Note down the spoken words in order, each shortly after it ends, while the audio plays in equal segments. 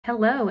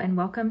Hello and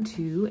welcome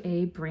to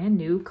a brand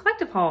new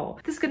collective haul.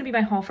 This is going to be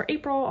my haul for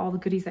April, all the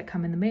goodies that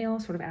come in the mail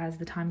sort of as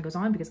the time goes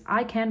on because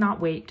I cannot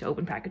wait to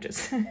open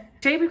packages.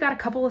 Today we've got a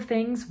couple of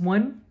things,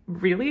 one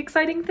really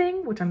exciting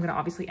thing, which I'm going to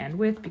obviously end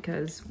with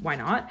because why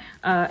not,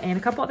 and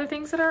a couple other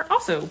things that are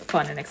also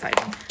fun and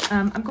exciting.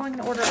 I'm going in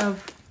order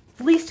of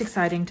least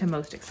exciting to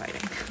most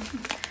exciting.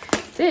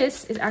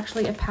 This is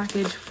actually a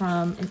package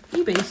from an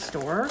eBay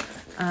store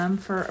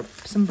for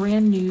some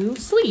brand new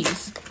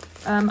sleeves.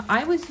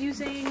 I was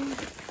using,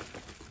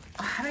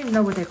 I don't even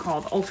know what they're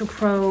called, Ultra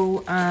Pro,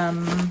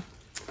 there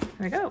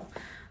we go.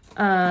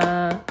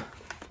 I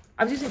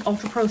was using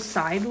Ultra Pro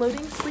side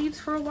loading sleeves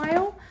for a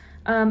while,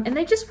 and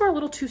they just were a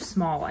little too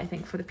small, I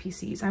think, for the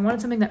PCs. I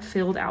wanted something that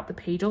filled out the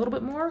page a little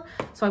bit more,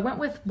 so I went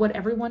with what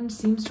everyone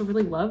seems to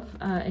really love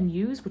and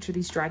use, which are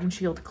these Dragon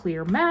Shield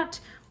clear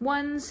matte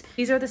ones.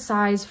 These are the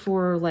size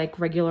for like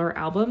regular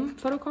album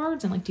photo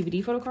cards and like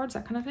DVD photo cards,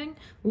 that kind of thing.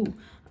 Ooh.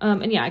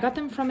 And yeah, I got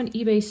them from an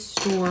eBay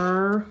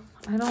store.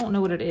 I don't know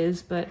what it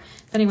is, but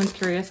if anyone's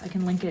curious, I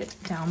can link it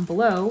down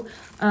below.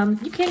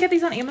 You can get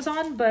these on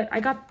Amazon, but I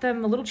got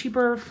them a little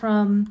cheaper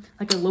from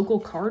like a local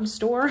card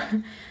store.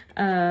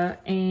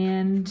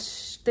 And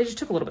they just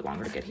took a little bit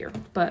longer to get here,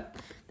 but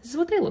this is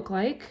what they look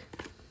like.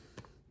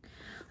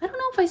 I don't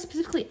know if I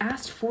specifically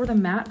asked for the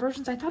matte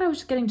versions. I thought I was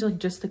just getting like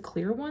just the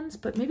clear ones,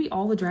 but maybe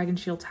all the Dragon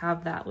Shields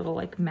have that little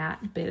like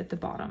matte bit at the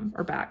bottom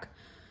or back.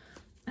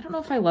 I don't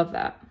know if I love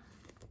that.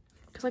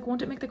 Cause like,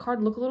 won't it make the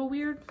card look a little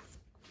weird?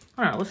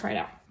 I don't know, let's try it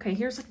out. Okay,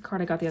 here's like a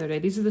card I got the other day.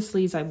 These are the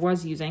sleeves I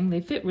was using.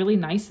 They fit really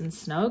nice and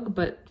snug,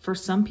 but for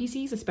some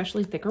PCs,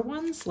 especially thicker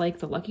ones, like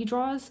the Lucky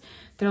Draws,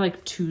 they're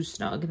like too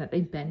snug and that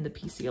they bend the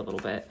PC a little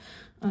bit.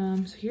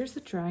 So here's the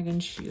Dragon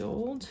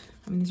Shield.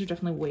 I mean, these are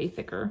definitely way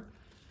thicker.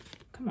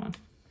 Come on.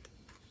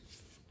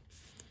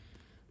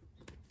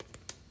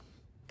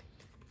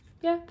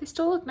 Yeah, they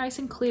still look nice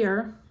and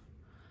clear.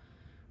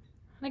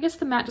 I guess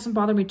the matte doesn't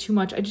bother me too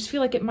much. I just feel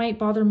like it might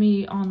bother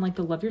me on like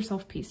the Love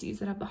Yourself PCs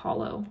that have the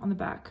hollow on the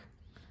back.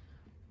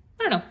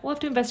 I don't know. We'll have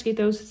to investigate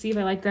those to see if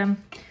I like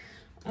them.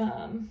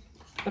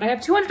 But I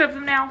have 200 of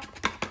them now.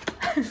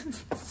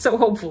 So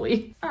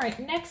hopefully. All right,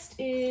 next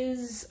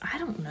is, I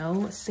don't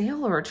know, a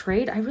sale or a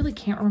trade. I really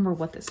can't remember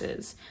what this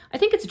is. I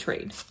think it's a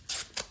trade,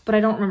 but I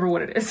don't remember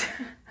what it is.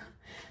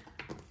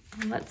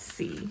 Let's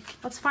see.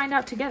 Let's find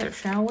out together,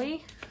 shall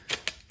we?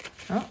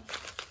 Oh,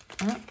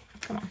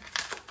 come on.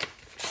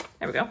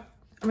 There we go.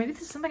 Or maybe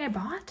this is something I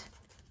bought?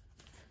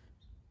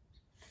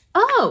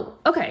 Oh,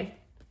 okay.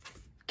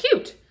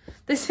 Cute.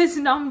 This is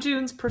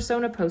Namjoon's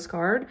Persona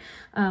postcard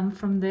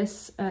from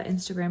this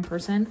Instagram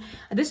person.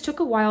 This took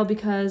a while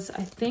because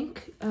I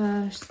think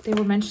they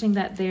were mentioning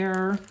that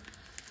their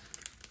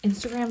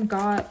Instagram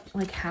got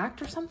like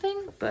hacked or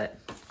something, but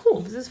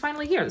cool, this is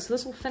finally here. So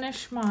this will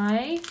finish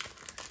my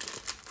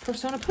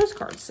Persona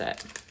postcard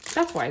set.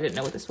 That's why I didn't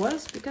know what this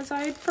was, because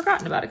I'd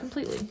forgotten about it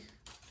completely.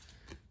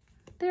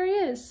 There he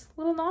is,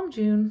 little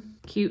Namjoon.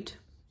 Cute.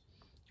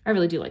 I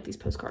really do like these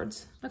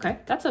postcards. Okay,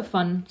 that's a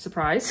fun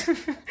surprise.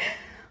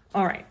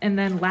 All right, and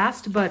then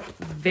last but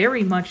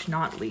very much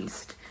not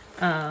least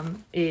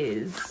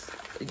is,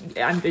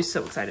 I'm just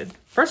so excited.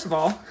 First of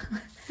all,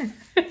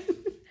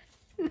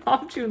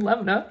 Namjoon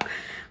Lemna,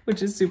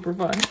 which is super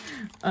fun.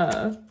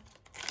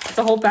 It's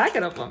a whole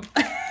packet of them.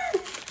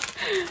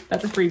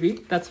 That's a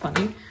freebie, that's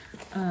funny.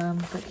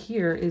 But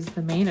here is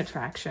the main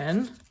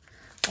attraction.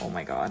 Oh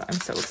my god, I'm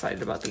so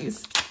excited about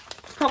these.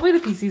 Probably the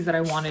PCs that I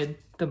wanted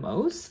the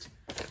most.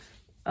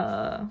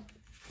 Oh,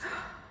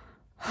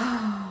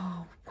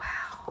 wow.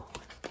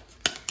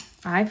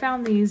 I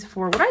found these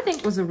for what I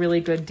think was a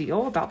really good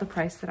deal about the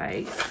price that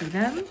I see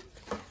them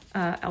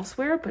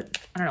elsewhere, but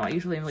I don't know, I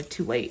usually am like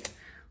too late.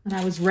 When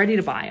I was ready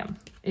to buy them,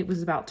 it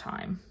was about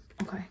time.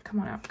 Okay, come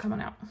on out, come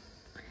on out.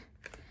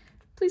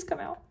 Please come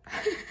out.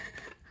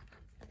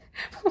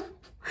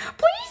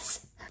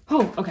 Please?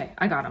 Oh, okay,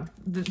 I got them.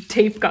 The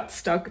tape got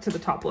stuck to the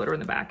top loader in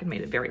the back and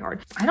made it very hard.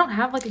 I don't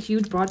have like a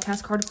huge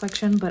broadcast card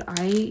collection, but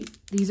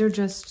these are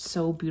just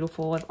so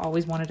beautiful. I've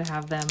always wanted to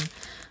have them.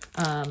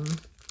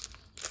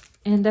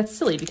 And that's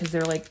silly because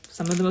they're like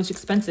some of the most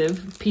expensive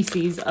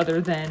PCs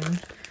other than,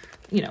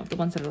 you know, the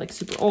ones that are like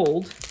super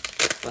old,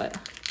 but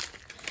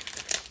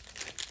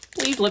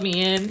please let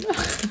me in.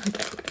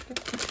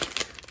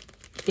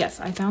 Yes,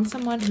 I found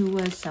someone who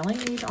was selling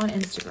these on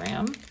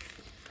Instagram.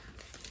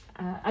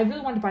 I really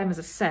wanted to buy them as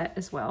a set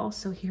as well.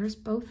 So here's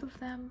both of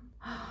them.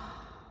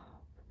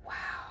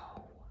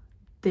 Wow.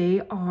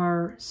 They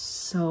are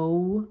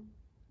so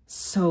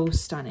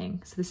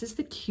stunning. So this is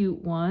the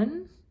cute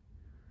one.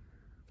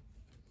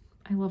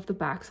 I love the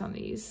backs on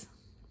these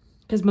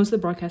because most of the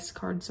broadcast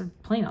cards are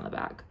plain on the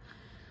back.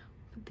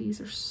 But these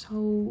are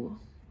so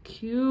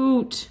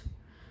cute.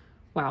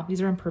 Wow,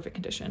 these are in perfect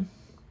condition.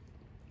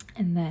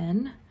 And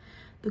then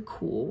the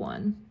cool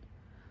one.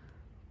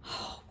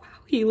 Oh, wow,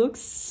 he looks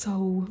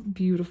so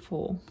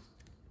beautiful.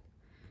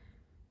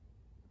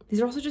 These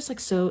are also just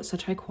like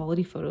such high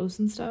quality photos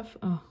and stuff.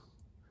 Oh,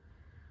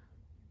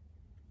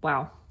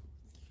 wow.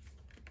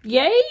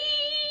 Yay!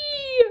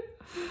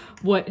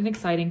 What an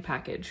exciting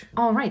package.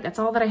 All right, that's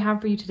all that I have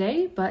for you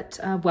today, but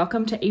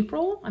welcome to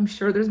April. I'm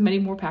sure there's many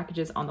more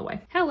packages on the way.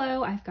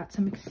 Hello, I've got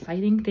some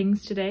exciting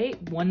things today.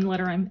 One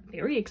letter I'm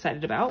very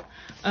excited about.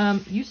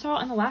 You saw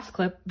in the last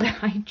clip that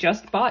I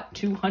just bought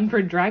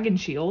 200 Dragon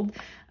Shield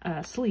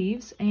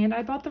sleeves, and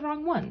I bought the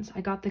wrong ones.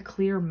 I got the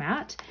clear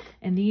matte,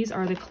 and these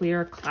are the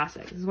clear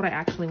classic. This is what I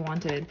actually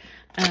wanted.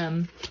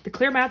 The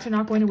clear mattes are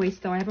not going to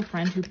waste though. I have a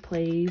friend who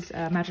plays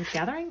Magic the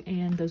Gathering,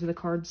 and those are the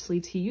card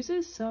sleeves he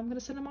uses, so I'm going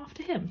to send them off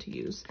to him to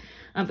use.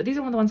 But these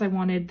are one of the ones I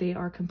wanted. They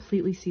are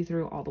completely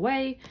see-through all the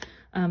way.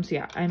 So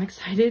yeah, I'm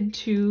excited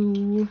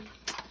to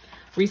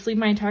re-sleeve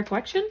my entire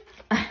collection.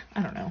 I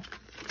don't know.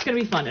 It's going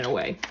to be fun in a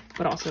way,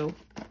 but also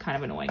kind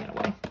of annoying in a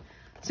way.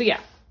 So yeah,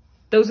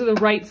 those are the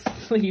right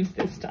sleeves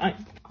this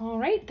time. All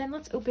right, then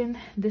let's open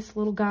this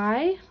little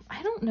guy.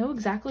 I don't know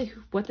exactly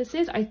what this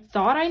is. I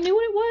thought I knew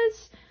what it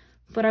was,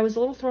 but I was a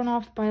little thrown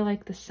off by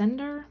like the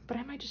sender, but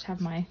I might just have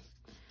my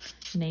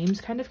names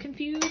kind of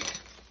confused.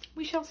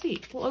 We shall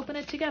see. We'll open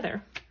it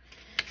together.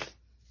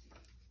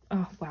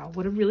 Oh, wow,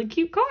 what a really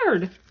cute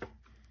card.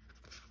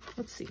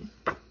 Let's see.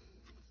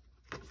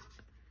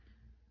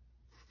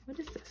 What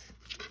is this?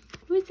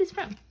 Who is this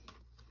from?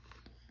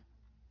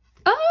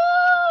 Oh!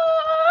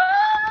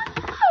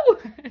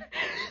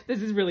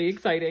 This is really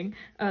exciting.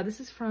 This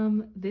is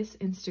from this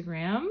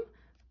Instagram.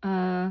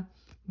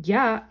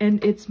 Yeah,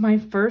 and it's my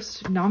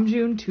first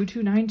Namjoon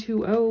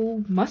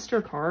 22920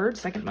 muster card,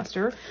 second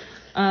muster.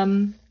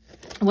 I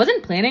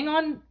wasn't planning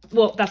on,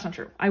 well, that's not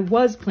true. I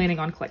was planning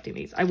on collecting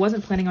these. I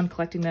wasn't planning on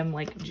collecting them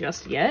like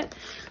just yet,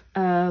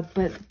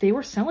 but they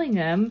were selling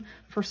them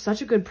for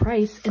such a good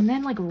price. And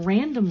then like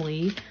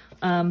randomly,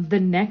 the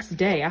next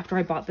day after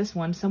I bought this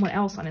one, someone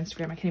else on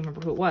Instagram, I can't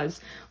remember who it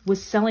was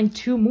selling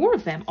 2 more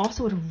of them,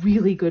 also at a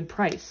really good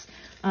price.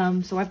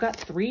 So I've got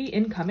 3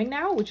 incoming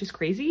now, which is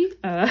crazy.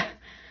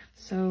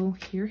 So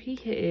here he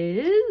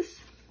is.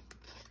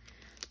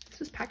 This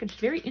was packaged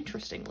very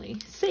interestingly.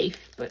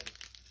 Safe, but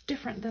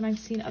different than I've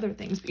seen other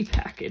things be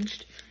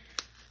packaged.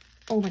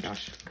 Oh my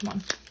gosh, come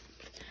on.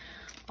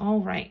 All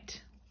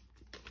right.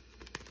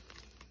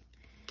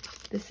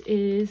 This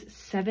is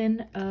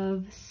 7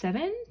 of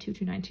 7,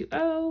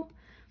 22920,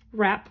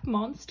 Wrap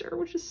Monster,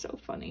 which is so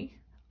funny.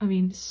 I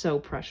mean, so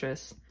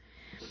precious.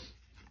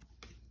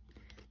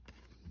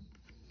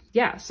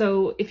 Yeah,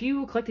 so if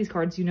you collect these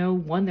cards, you know,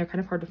 one, they're kind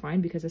of hard to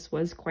find because this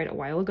was quite a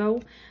while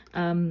ago,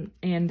 and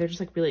they're just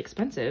like really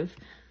expensive.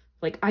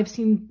 Like I've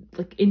seen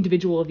like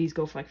individual of these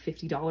go for like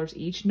 $50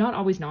 each. Not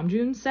always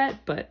Namjoon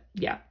set, but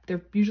yeah,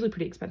 they're usually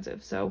pretty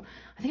expensive. So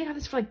I think I got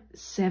this for like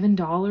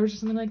 $7 or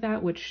something like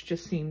that, which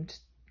just seemed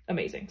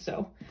amazing.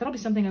 So that'll be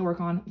something I work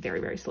on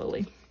very, very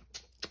slowly.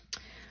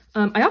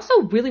 I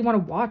also really want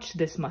to watch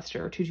this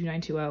muster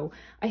 22920.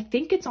 I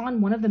think it's on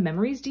one of the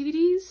Memories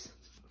DVDs.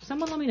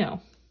 Someone let me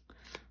know.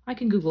 I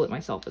can Google it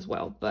myself as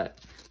well, but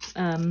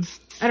I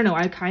don't know.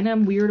 I kind of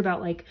am weird about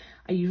like,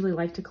 I usually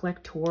like to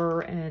collect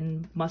tour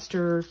and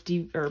muster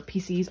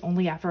PCs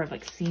only after I've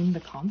like seen the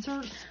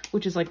concert,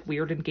 which is like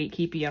weird and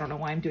gatekeepy. I don't know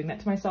why I'm doing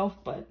that to myself,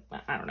 but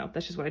I don't know.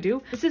 That's just what I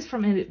do. This is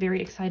from a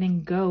very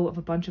exciting go of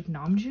a bunch of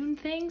Namjoon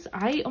things.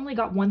 I only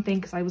got one thing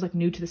because I was like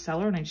new to the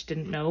seller and I just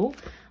didn't know.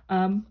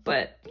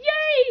 But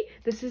yay!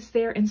 This is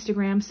their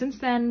Instagram. Since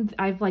then,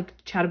 I've like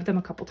chatted with them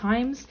a couple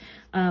times,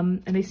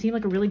 and they seem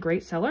like a really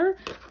great seller.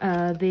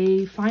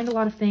 They find a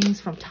lot of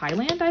things from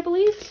Thailand, I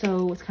believe.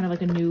 So it's kind of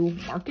like a new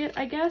market,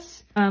 I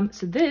guess.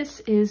 So this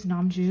is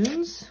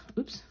Namjoon's,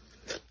 oops.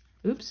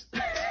 Oops.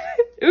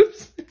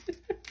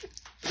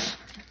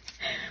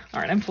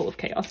 All right, I'm full of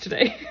chaos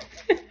today.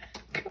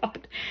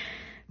 God.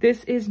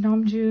 This is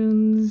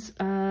Namjoon's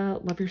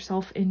Love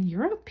Yourself in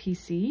Europe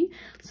PC.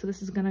 So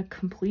this is gonna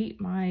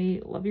complete my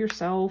Love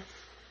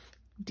Yourself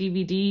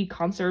DVD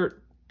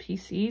concert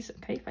PCs.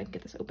 Okay, if I can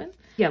get this open.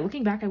 Yeah,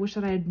 looking back, I wish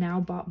that I had now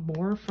bought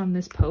more from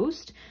this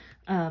post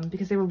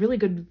because they were really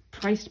good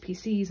priced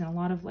PCs and a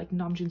lot of like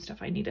Namjoon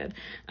stuff I needed.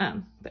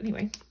 But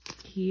anyway,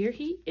 here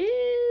he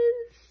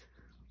is.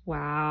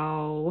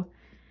 Wow.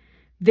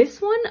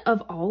 This one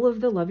of all of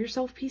the Love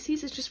Yourself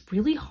PCs is just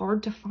really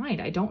hard to find.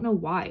 I don't know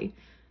why.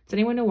 Does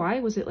anyone know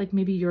why? Was it like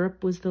maybe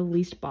Europe was the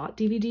least bought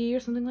DVD or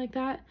something like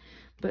that?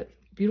 But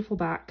beautiful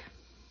back.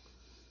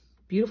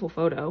 Beautiful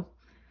photo.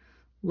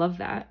 Love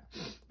that.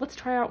 Let's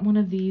try out one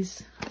of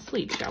these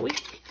sleeves, shall we?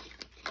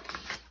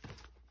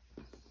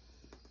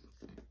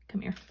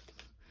 Come here.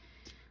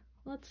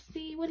 Let's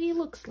see what he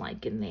looks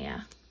like in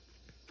there.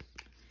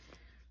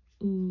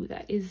 Ooh,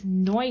 that is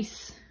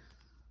nice.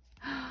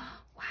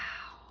 Wow.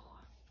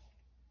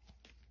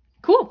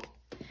 Cool.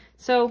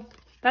 So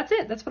that's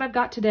it. That's what I've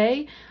got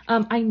today.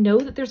 I know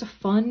that there's a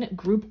fun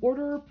group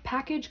order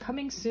package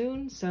coming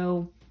soon,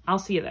 so I'll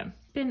see you then.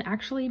 It's been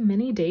actually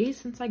many days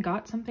since I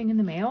got something in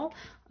the mail,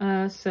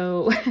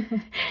 so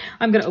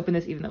I'm gonna open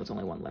this even though it's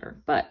only one letter,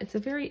 but it's a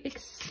very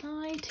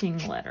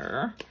exciting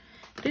letter.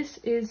 This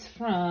is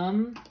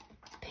from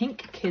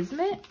Pink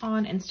Kismet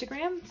on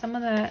Instagram.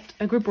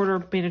 A group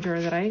order manager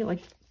that I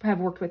like have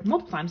worked with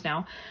multiple times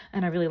now,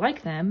 and I really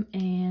like them.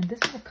 And this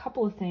is a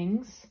couple of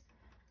things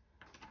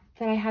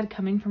that I had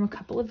coming from a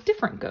couple of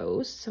different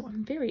goes. So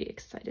I'm very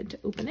excited to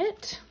open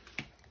it.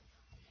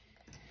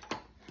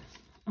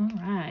 All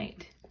right,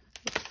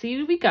 let's see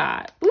what we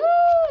got.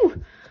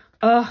 Woo!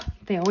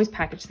 They always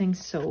package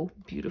things so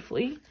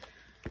beautifully.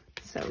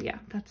 So yeah,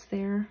 that's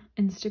their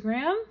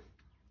Instagram.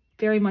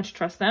 Very much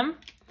trust them.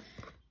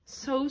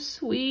 So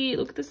sweet.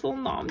 Look at this little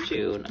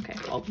Namjoon. Okay,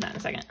 I'll open that in a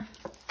second.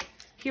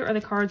 Here are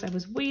the cards I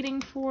was waiting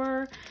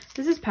for.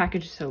 This is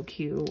packaged so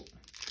cute.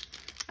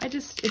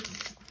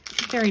 It's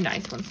very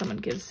nice when someone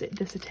gives it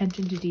this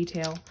attention to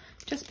detail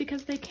just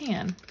because they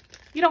can.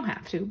 You don't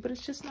have to, but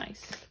it's just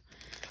nice.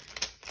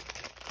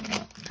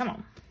 Oh, come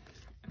on.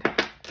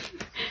 Okay.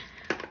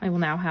 I will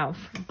now have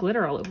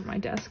glitter all over my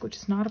desk, which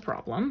is not a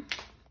problem.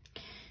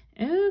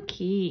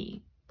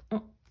 Okay.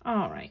 Oh,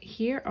 all right,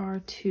 here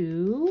are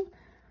 2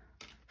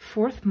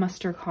 fourth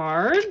muster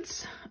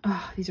cards.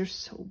 Oh, these are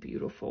so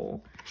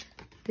beautiful.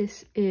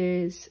 This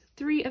is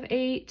 3 of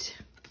 8.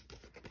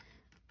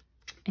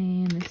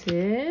 And this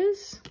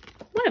is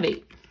 1 of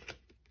 8.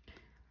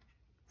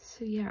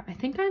 So yeah, I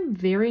think I'm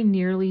very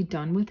nearly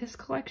done with this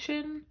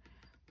collection.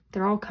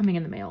 They're all coming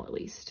in the mail at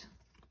least.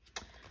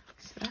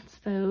 So that's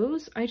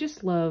those. I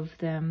just love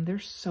them. They're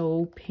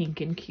so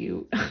pink and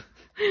cute,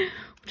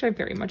 which I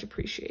very much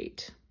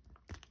appreciate.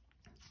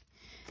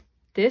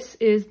 This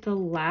is the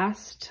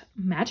last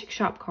Magic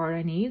Shop card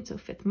I need. So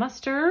 5th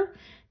muster.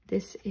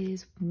 This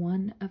is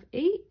 1 of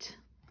 8.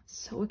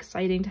 So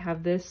exciting to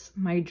have this,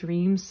 my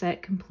dream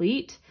set,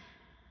 complete.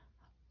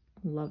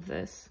 Love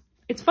this.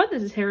 It's fun that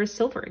his hair is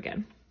silver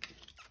again.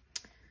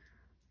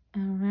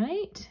 All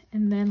right,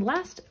 and then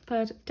last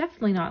but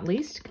definitely not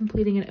least,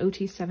 completing an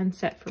OT7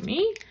 set for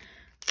me.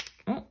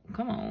 Oh,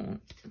 come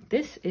on.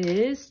 This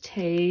is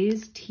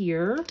Tay's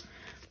Tier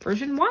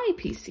version Y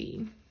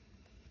PC.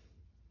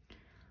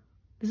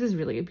 This is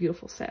really a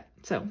beautiful set.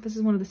 So this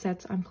is one of the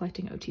sets I'm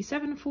collecting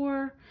OT7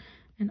 for,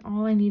 and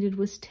all I needed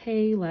was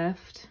Tay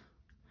left.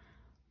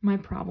 My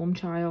problem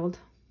child.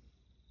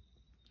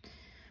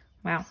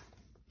 Wow,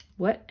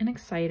 what an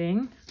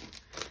exciting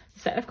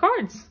set of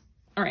cards.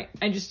 All right,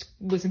 I just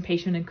was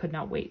impatient and could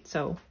not wait,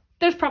 so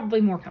there's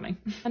probably more coming.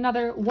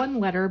 Another 1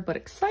 letter but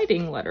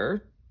exciting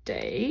letter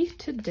day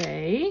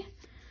today.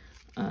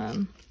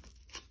 Oh,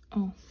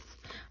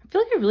 I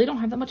feel like I really don't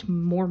have that much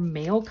more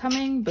mail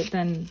coming, but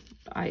then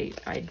I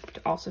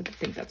also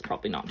think that's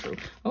probably not true.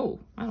 Oh,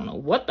 I don't know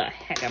what the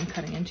heck I'm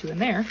cutting into in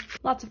there.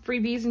 Lots of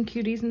freebies and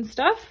cuties and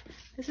stuff.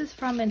 This is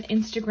from an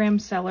Instagram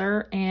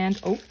seller,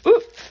 and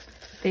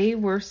they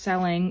were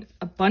selling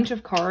a bunch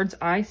of cards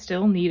I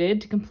still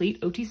needed to complete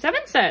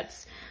OT7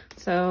 sets.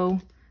 So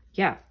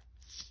yeah,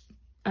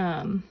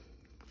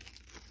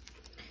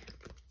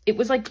 it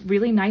was like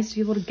really nice to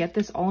be able to get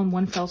this all in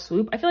one fell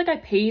swoop. I feel like I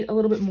paid a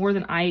little bit more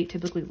than I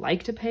typically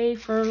like to pay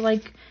for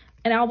like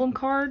an album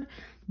card,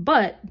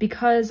 but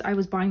because I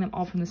was buying them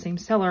all from the same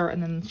seller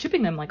and then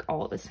shipping them like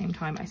all at the same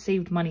time, I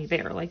saved money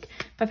there. Like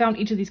if I found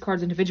each of these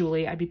cards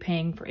individually, I'd be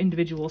paying for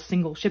individual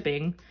single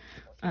shipping.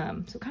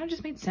 So it kind of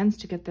just made sense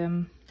to get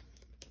them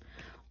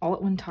all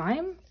at one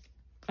time.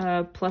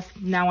 Plus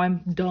now I'm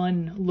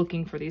done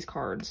looking for these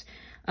cards.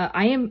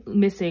 I am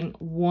missing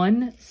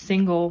 1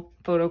 single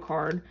photo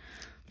card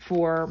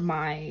for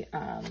my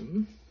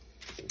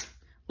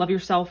Love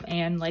Yourself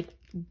and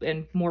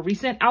more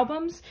recent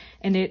albums,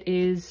 and it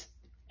is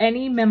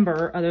any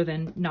member other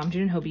than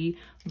Namjoon and Hobi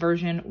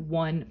version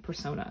 1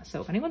 Persona.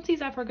 So if anyone sees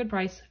that for a good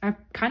price, I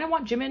kind of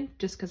want Jimin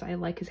just because I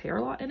like his hair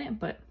a lot in it,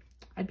 but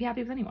I'd be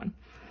happy with anyone.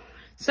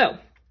 So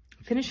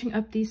finishing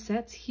up these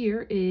sets,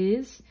 here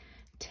is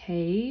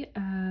Tay,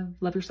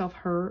 Love Yourself,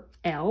 Her,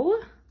 L.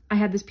 I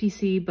had this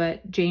PC,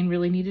 but Jane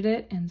really needed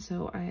it, and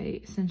so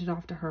I sent it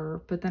off to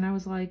her. But then I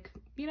was like,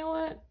 you know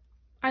what?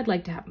 I'd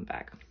like to have him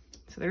back.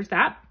 So there's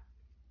that.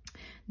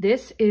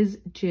 This is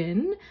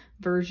Jin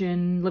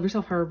version, Love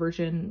Yourself, Her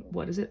version,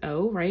 what is it?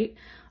 O, right?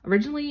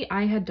 Originally,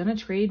 I had done a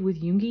trade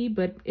with Yoongi,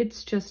 but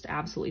it's just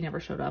absolutely never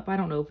showed up. I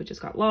don't know if it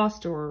just got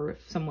lost or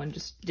if someone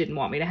just didn't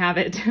want me to have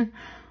it.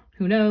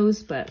 Who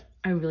knows? But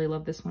I really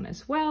love this one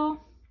as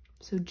well.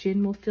 So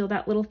Jin will fill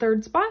that little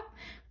 3rd spot.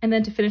 And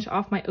then to finish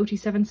off my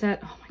OT7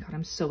 set, oh my God,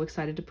 I'm so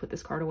excited to put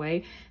this card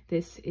away.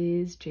 This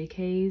is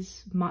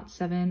JK's Mot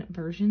 7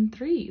 version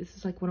 3. This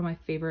is like one of my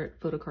favorite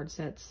photo card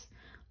sets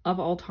of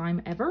all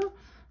time ever.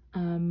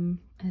 And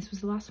this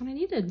was the last one I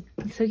needed.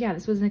 So yeah,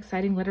 this was an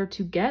exciting letter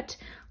to get.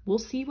 We'll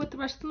see what the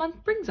rest of the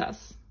month brings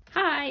us.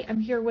 Hi, I'm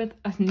here with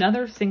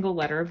another single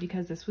letter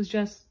because this was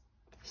just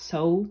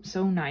so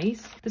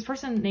nice. This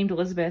person named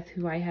Elizabeth,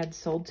 who I had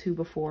sold to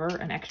before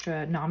an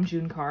extra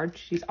Namjoon card,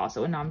 she's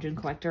also a Namjoon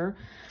collector,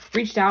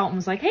 reached out and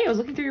was like, hey, I was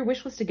looking through your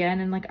wish list again,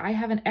 and like I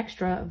have an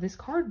extra of this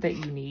card that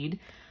you need.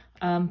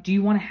 Do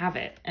you want to have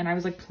it? And I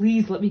was like,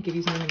 please let me give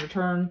you something in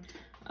return.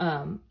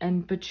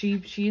 But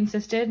she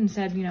insisted and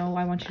said, you know,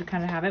 I want you to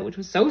kind of have it, which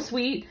was so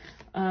sweet.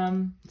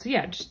 So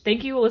yeah, just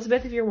thank you,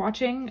 Elizabeth, if you're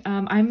watching.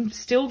 I'm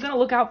still gonna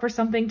look out for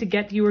something to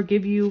get you or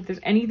give you. If there's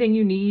anything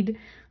you need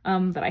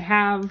that I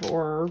have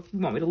or you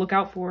want me to look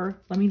out for,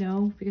 let me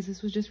know, because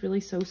this was just really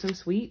so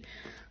sweet.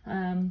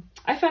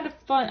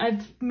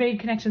 I've made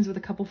connections with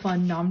a couple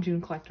fun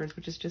Namjoon collectors,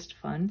 which is just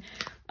fun.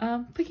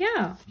 But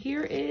yeah,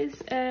 here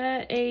is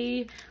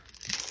a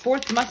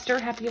fourth muster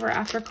Happy Ever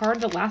After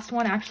card, the last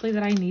one actually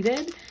that I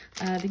needed.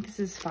 I think this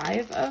is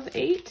 5 of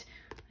 8,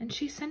 and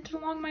she sent it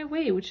along my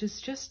way, which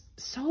is just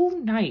so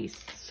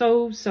nice.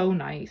 So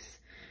nice.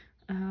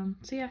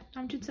 So yeah,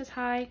 Namjoon says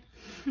hi.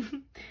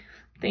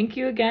 Thank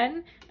you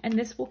again, and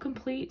this will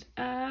complete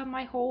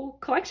my whole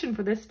collection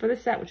for this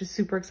set, which is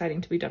super exciting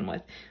to be done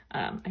with.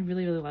 I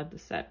really love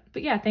this set.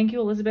 But yeah, thank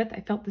you, Elizabeth.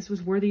 I felt this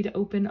was worthy to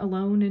open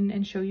alone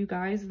and show you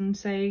guys and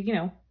say, you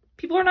know,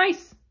 people are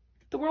nice.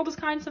 The world is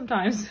kind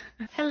sometimes.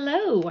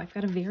 Hello, I've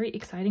got a very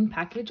exciting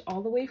package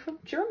all the way from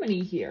Germany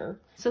here.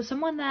 So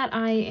someone that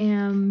I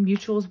am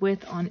mutuals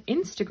with on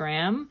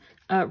Instagram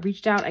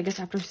reached out, I guess,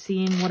 after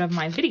seeing one of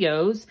my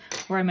videos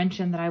where I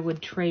mentioned that I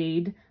would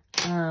trade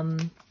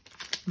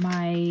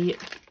my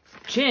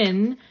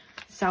Jin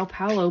Sao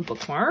Paulo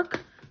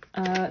bookmark.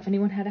 If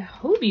anyone had a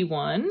Hobie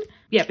one.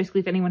 Yeah,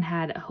 basically if anyone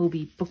had a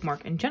Hobie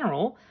bookmark in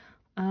general.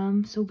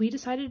 So we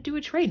decided to do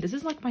a trade. This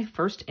is like my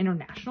first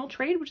international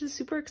trade, which is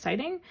super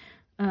exciting.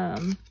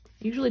 I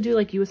usually do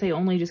like USA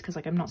only just because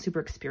like I'm not super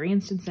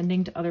experienced in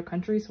sending to other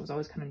countries, so I was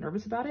always kind of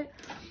nervous about it.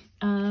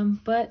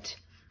 But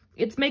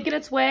it's making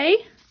its way.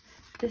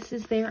 This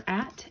is their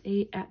at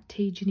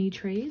Tajini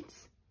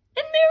Trades.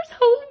 And there's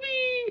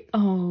Hobie!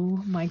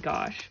 Oh my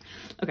gosh.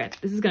 Okay,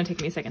 this is gonna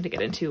take me a second to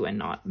get into and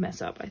not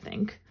mess up, I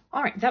think.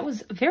 All right, that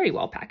was very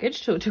well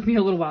packaged, so it took me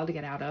a little while to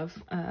get out of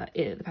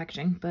the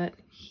packaging, but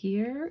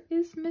here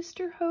is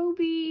Mr.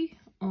 Hobie.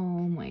 Oh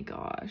my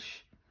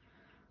gosh.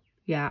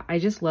 Yeah, I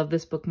just love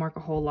this bookmark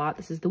a whole lot.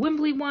 This is the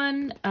Wembley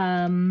one.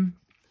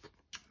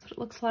 That's what it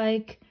looks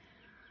like.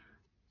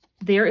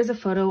 There is a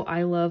photo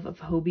I love of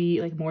Hobie,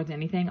 like more than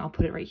anything. I'll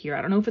put it right here.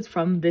 I don't know if it's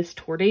from this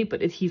tour date,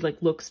 but he's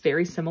like looks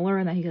very similar,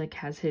 and that he like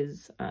has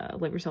his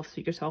Live Yourself,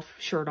 Speak Yourself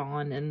shirt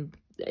on, and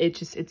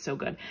it's so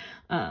good.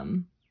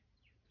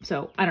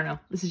 So I don't know.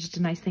 This is just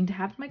a nice thing to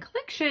have in my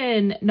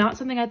collection. Not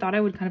something I thought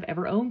I would kind of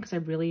ever own because I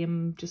really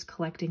am just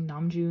collecting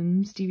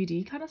Namjoon's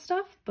DVD kind of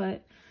stuff,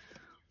 but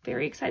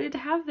very excited to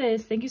have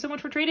this. Thank you so much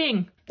for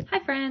trading. Hi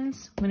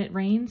friends. When it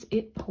rains,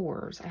 it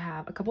pours. I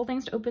have a couple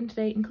things to open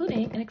today,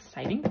 including an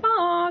exciting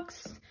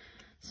box.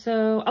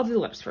 So I'll do the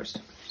letters first.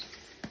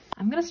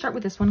 I'm gonna start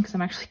with this one because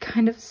I'm actually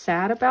kind of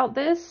sad about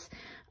this.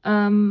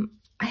 I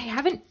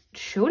haven't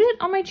showed it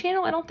on my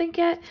channel, I don't think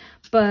yet,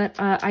 but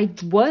I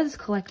was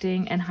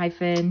collecting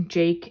ENHYPEN,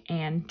 Jake,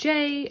 and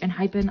Jay,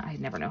 ENHYPEN, I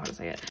never know how to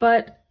say it,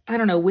 but I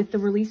don't know, with the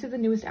release of the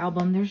newest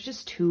album, there's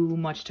just too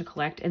much to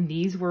collect, and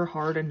these were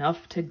hard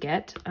enough to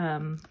get,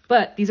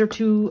 but these are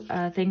two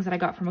things that I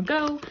got from a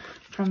Go,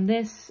 from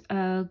this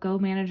Go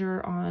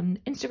manager on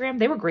Instagram.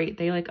 They were great.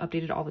 They like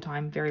updated all the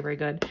time. Very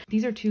good.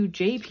 These are two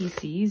J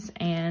PCs,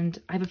 and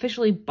I've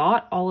officially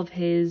bought all of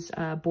his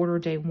Border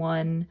Day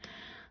 1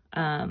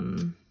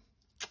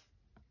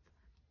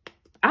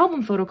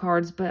 album photo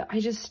cards, but I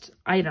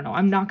don't know.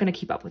 I'm not going to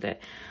keep up with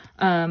it.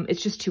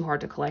 It's just too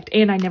hard to collect.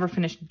 And I never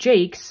finished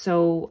Jake's.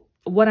 So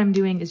what I'm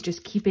doing is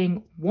just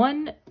keeping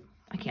one,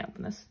 I can't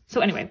open this.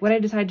 So anyway, what I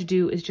decided to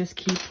do is just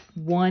keep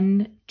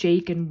one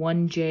Jake and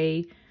one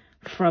Jay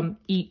from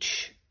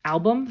each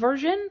album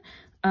version.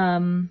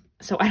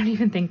 So I don't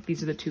even think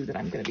these are the two that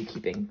I'm going to be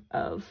keeping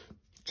of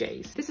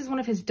Jay's. This is one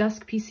of his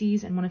Dusk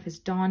PCs and one of his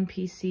Dawn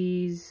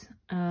PCs.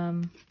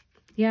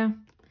 Yeah.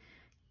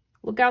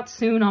 Look out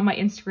soon on my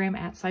Instagram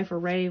at Cypher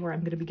Ray, where I'm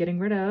going to be getting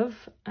rid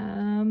of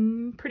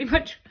pretty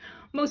much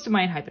most of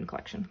my ENHYPEN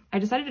collection. I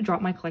decided to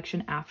drop my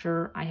collection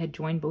after I had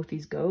joined both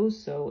these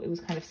Go's, so it was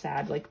kind of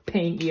sad, like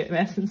paying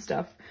EMS and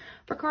stuff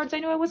for cards I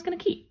knew I was going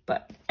to keep.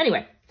 But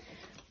anyway,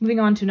 moving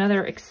on to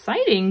another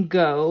exciting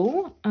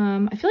Go.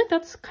 I feel like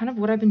that's kind of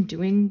what I've been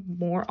doing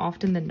more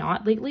often than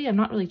not lately. I'm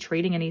not really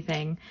trading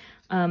anything.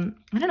 I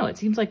don't know, it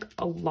seems like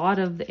a lot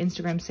of the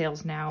Instagram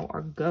sales now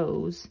are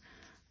Go's.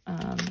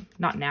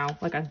 Not now,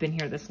 like I've been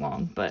here this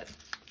long, but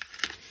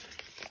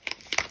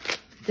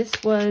this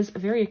was a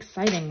very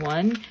exciting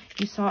one.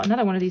 You saw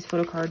another one of these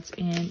photo cards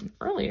in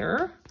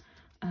earlier.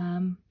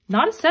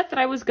 Not a set that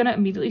I was gonna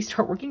immediately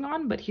start working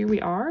on, but here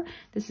we are.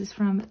 This is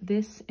from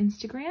this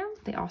Instagram.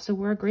 They also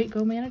were a great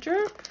Go manager.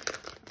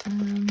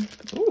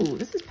 Ooh,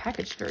 this is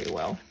packaged very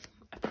well.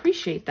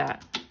 Appreciate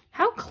that.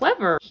 How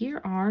clever.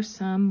 Here are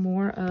some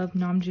more of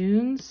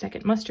Namjoon's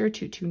Second Muster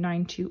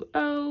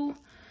 22920.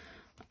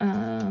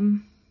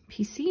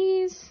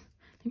 PCs.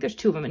 I think there's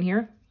two of them in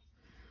here.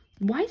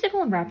 Why is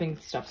everyone wrapping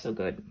stuff so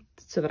good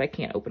so that I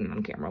can't open it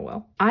on camera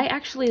well? I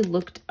actually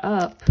looked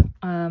up,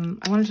 I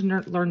wanted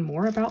to learn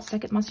more about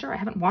Second Muster. I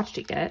haven't watched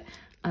it yet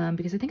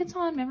because I think it's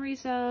on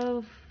Memories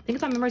of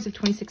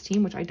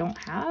 2016, which I don't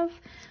have.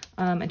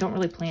 I don't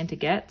really plan to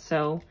get,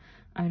 so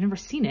I've never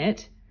seen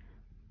it,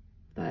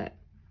 but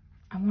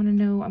I want to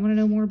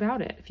know more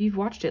about it. If you've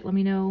watched it, let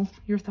me know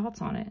your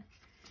thoughts on it.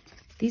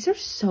 These are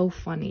so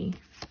funny.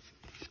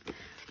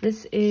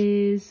 This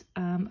is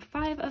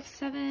 5 of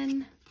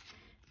 7,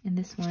 and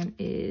this one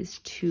is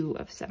 2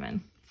 of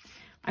 7.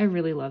 I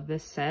really love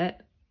this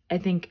set, I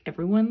think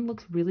everyone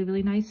looks really,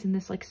 really nice in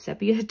this like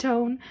sepia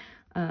tone.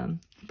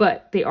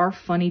 But they are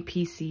funny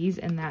PCs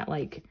in that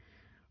like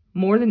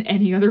more than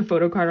any other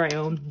photo card I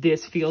own,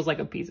 this feels like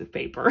a piece of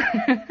paper.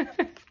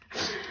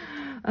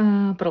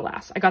 But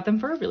alas, I got them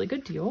for a really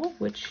good deal,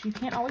 which you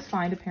can't always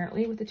find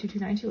apparently with the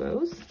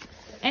 22920s.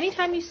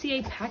 Anytime you see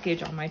a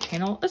package on my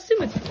channel,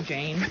 assume it's from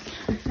Jane.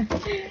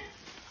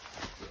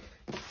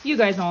 You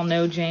guys all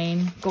know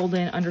Jane,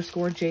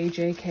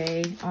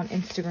 golden_JJK on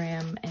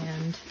Instagram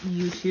and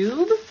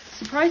YouTube.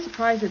 Surprise,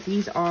 surprise that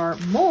these are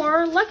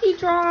more lucky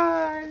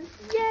draws.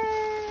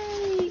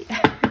 Yay!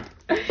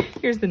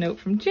 Here's the note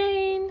from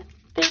Jane.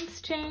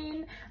 Thanks,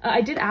 Jane.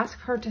 I did ask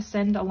her to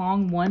send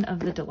along one of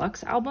the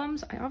deluxe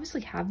albums. I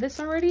obviously have this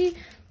already,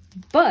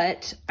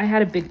 but I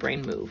had a big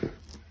brain move.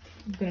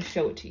 I'm gonna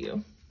show it to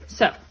you.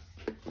 So,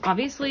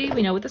 obviously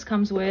we know what this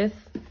comes with.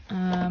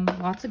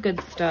 Lots of good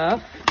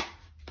stuff.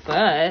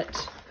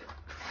 But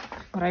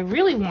what I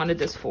really wanted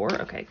this for,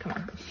 okay, come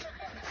on.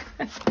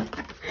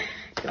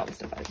 Get all the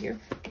stuff out of here.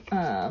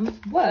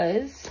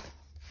 Was,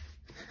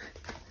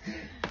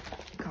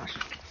 gosh,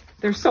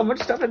 there's so much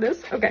stuff in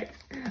this. Okay,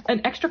 an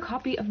extra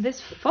copy of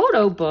this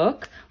photo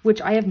book, which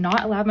I have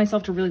not allowed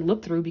myself to really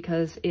look through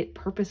because it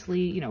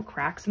purposely, you know,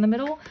 cracks in the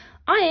middle.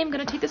 I am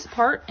gonna take this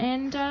apart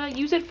and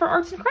use it for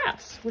arts and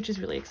crafts, which is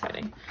really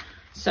exciting.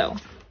 So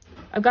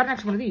I've got an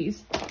extra one of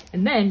these.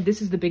 And then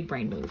this is the big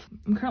brain move.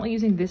 I'm currently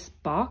using this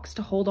box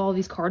to hold all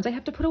these cards I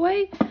have to put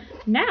away.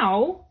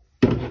 Now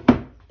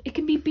it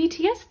can be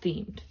BTS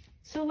themed.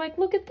 So like,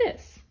 look at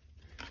this.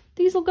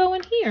 These will go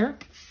in here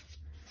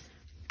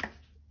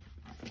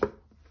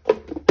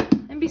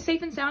and be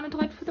safe and sound until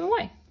I put them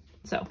away.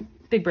 So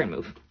big brain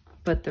move.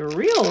 But the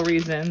real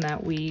reason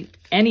that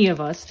any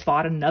of us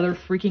bought another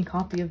freaking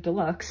copy of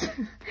Deluxe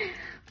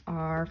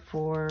are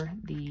for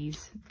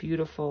these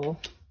beautiful,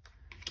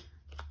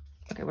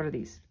 okay, what are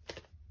these?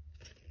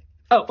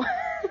 Oh,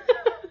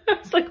 I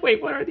was like,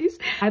 wait, what are these?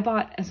 I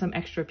bought some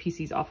extra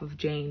PCs off of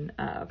Jane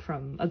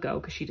from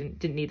ago because she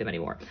didn't need them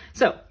anymore.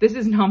 So this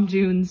is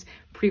Namjoon's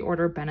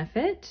pre-order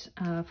benefit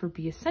for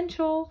Be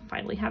Essential.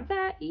 Finally have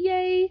that,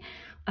 yay.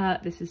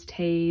 This is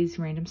Tae's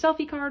random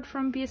selfie card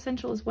from Be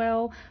Essential as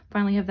well.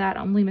 Finally have that,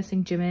 only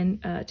missing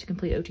Jimin to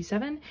complete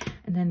OT7.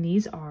 And then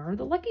these are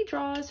the lucky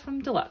draws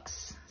from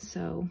Deluxe.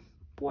 So,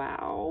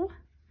 wow.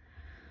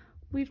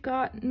 We've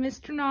got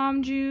Mr.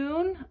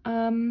 Namjoon.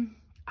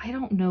 I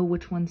don't know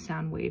which one's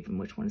Soundwave and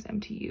which one is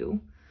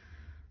MTU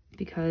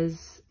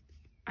because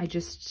I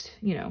just,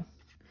 you know,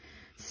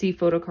 see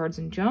photo cards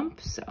and jump,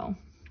 so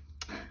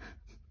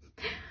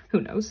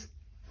who knows.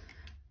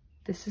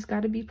 This has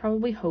got to be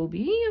probably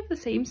Hobie of the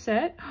same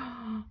set.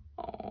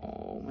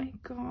 Oh my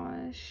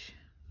gosh.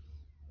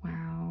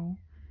 Wow.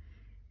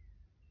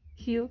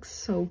 He looks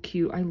so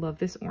cute. I love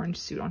this orange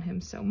suit on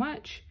him so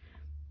much.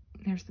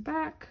 There's the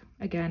back.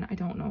 Again, I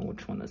don't know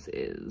which one this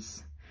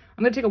is.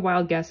 I'm gonna take a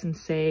wild guess and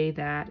say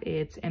that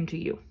it's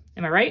M2U.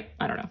 Am I right?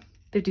 I don't know.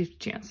 50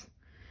 chance.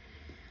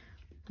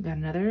 We got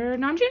another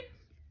Namjoon.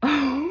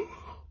 Oh.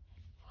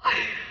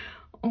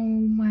 Oh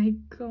my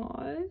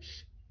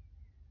gosh.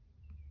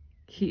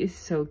 He is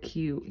so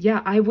cute.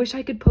 Yeah, I wish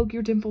I could poke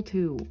your dimple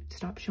too.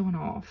 Stop showing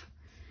off.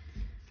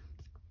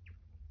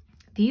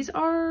 These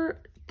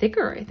are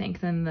thicker, I think,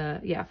 than the,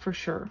 yeah, for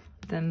sure,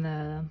 than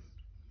the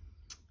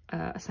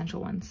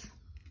essential ones.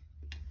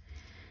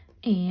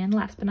 And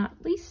last but not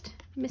least,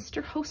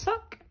 Mr.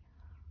 Hoseok.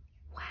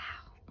 Wow.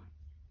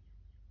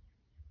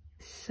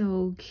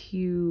 So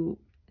cute.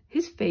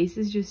 His face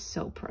is just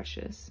so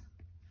precious.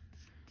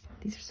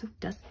 These are so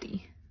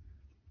dusty.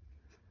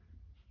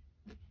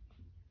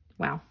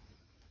 Wow.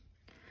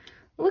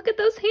 Look at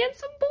those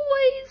handsome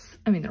boys.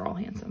 I mean, they're all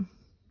handsome.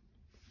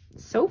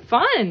 So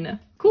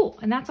fun. Cool.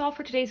 And that's all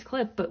for today's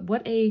clip, but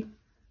what a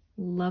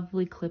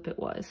lovely clip it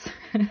was.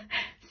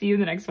 See you in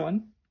the next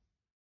one.